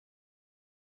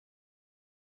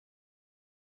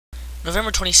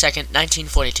November 22nd,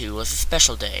 1942 was a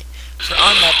special day, for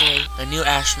on that day, a new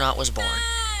astronaut was born.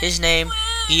 His name,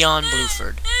 Guion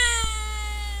Bluford.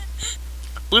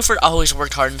 Bluford always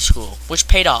worked hard in school, which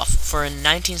paid off, for in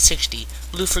 1960,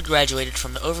 Bluford graduated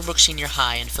from the Overbrook Senior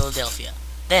High in Philadelphia.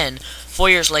 Then, 4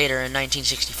 years later, in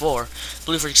 1964,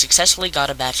 Bluford successfully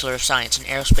got a Bachelor of Science in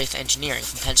Aerospace Engineering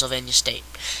from Pennsylvania State.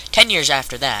 10 years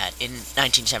after that, in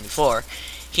 1974,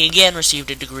 he again received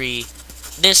a degree,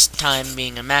 this time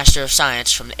being a Master of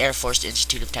Science from the Air Force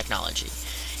Institute of Technology.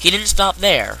 He didn't stop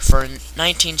there, for in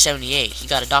 1978 he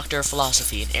got a Doctor of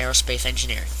Philosophy in Aerospace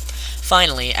Engineering.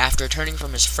 Finally, after returning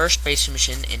from his first space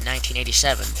mission in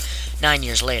 1987, 9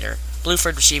 years later,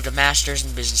 Bluford received a Master's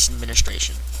in Business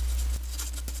Administration.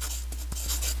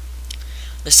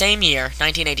 The same year,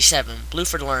 1987,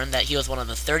 Bluford learned that he was one of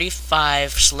the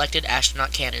 35 selected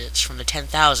astronaut candidates from the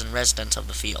 10,000 residents of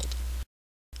the field.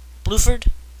 Bluford,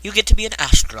 you get to be an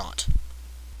astronaut.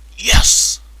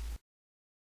 Yes!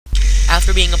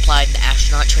 After being applied in the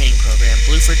astronaut training program,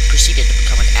 Bluford proceeded to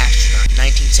become an astronaut in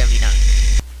 1979.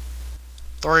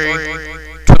 3,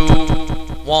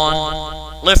 2, 1,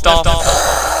 liftoff!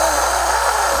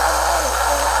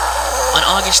 On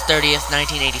August 30th,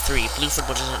 1983, Bluford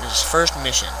was on his first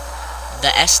mission, the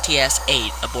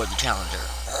STS-8 aboard the Challenger.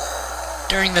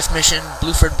 During this mission,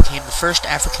 Bluford became the first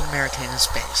African American in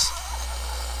space.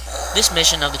 This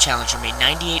mission of the Challenger made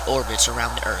 98 orbits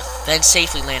around the Earth, then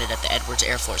safely landed at the Edwards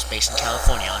Air Force Base in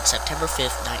California on September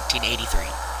 5th,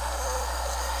 1983.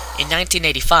 In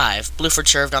 1985, Bluford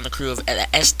served on the crew of the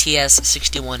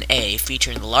STS-61A,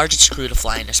 featuring the largest crew to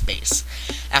fly into space.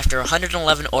 After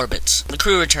 111 orbits, the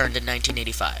crew returned in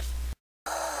 1985.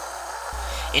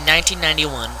 In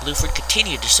 1991, Bluford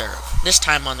continued to serve, this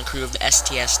time on the crew of the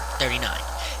STS-39,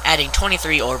 adding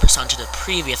 23 orbits onto the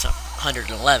previous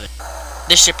 111.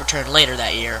 This ship returned later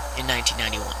that year, in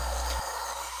 1991.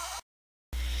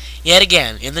 Yet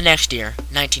again, in the next year,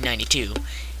 1992,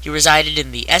 he resided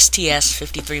in the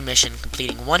STS-53 mission,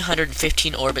 completing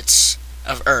 115 orbits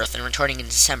of Earth and returning in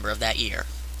December of that year.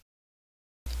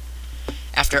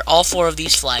 After all 4 of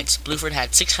these flights, Bluford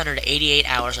had 688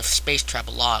 hours of space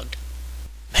travel logged.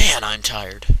 Man, I'm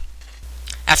tired.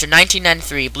 After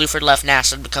 1993, Bluford left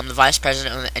NASA to become the Vice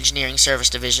President of the Engineering Service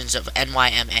Divisions of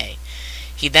NYMA.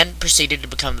 He then proceeded to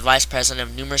become the Vice President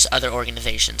of numerous other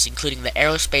organizations, including the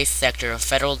aerospace sector of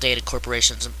Federal Data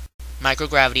Corporation's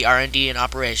Microgravity R&D and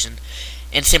Operation,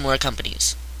 and similar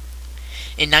companies.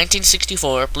 In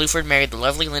 1964, Bluford married the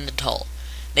lovely Linda Tull.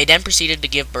 They then proceeded to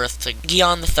give birth to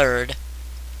Guion III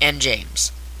and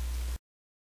James.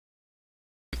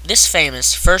 This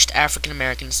famous first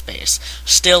African-American in space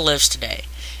still lives today.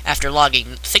 After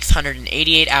logging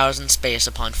 688 hours in space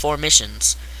upon 4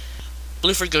 missions,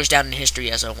 Bluford goes down in history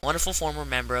as a wonderful former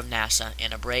member of NASA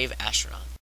and a brave astronaut.